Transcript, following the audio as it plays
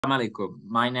Alaikum.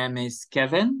 My name is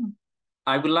Kevin.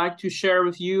 I would like to share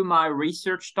with you my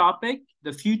research topic.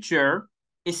 The future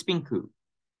is Pinku.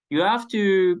 You have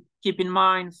to keep in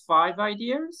mind 5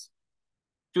 ideas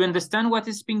to understand what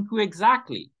is Pinku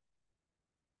exactly.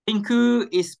 Pinku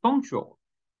is punctual.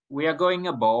 We are going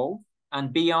above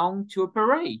and beyond to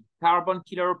operate carbon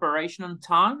killer operation on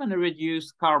time and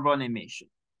reduce carbon emission.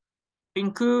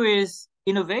 Pinku is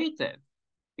innovative,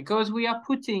 because we are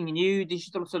putting new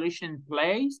digital solutions in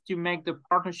place to make the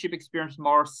partnership experience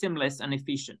more seamless and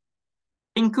efficient.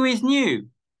 Pinku is new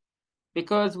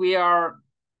because we are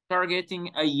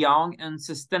targeting a young and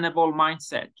sustainable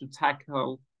mindset to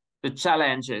tackle the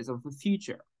challenges of the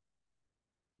future.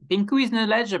 Pinku is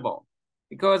knowledgeable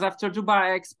because after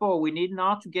Dubai Expo, we need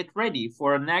now to get ready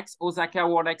for the next Osaka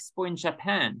World Expo in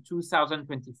Japan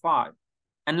 2025.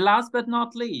 And last but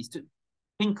not least,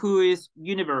 Pinku is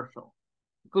universal,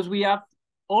 because we have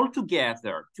all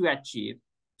together to achieve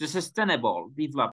the sustainable development.